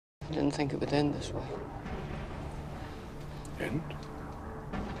I didn't think it would end this way. End?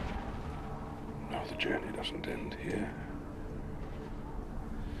 No, the journey doesn't end here.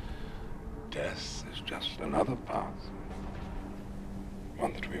 Death is just another path.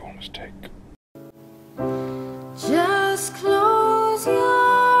 One that we all must take. Just close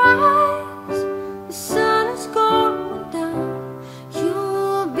your eyes. The sun is going down.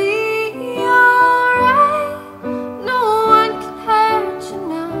 You'll be alright. No one can hurt you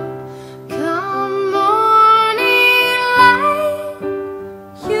now. Come morning light,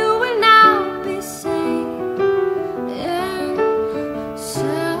 you will now be safe and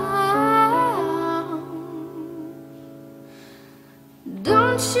sound.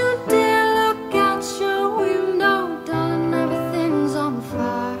 Don't you dare look out your window, darling, everything's on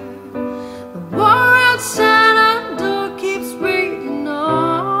fire. The war outside our door keeps breathing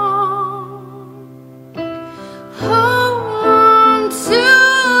on. Hold on to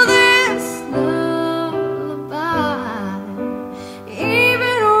this lullaby,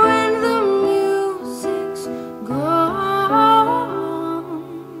 even when the music's gone,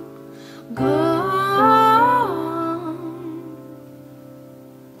 gone.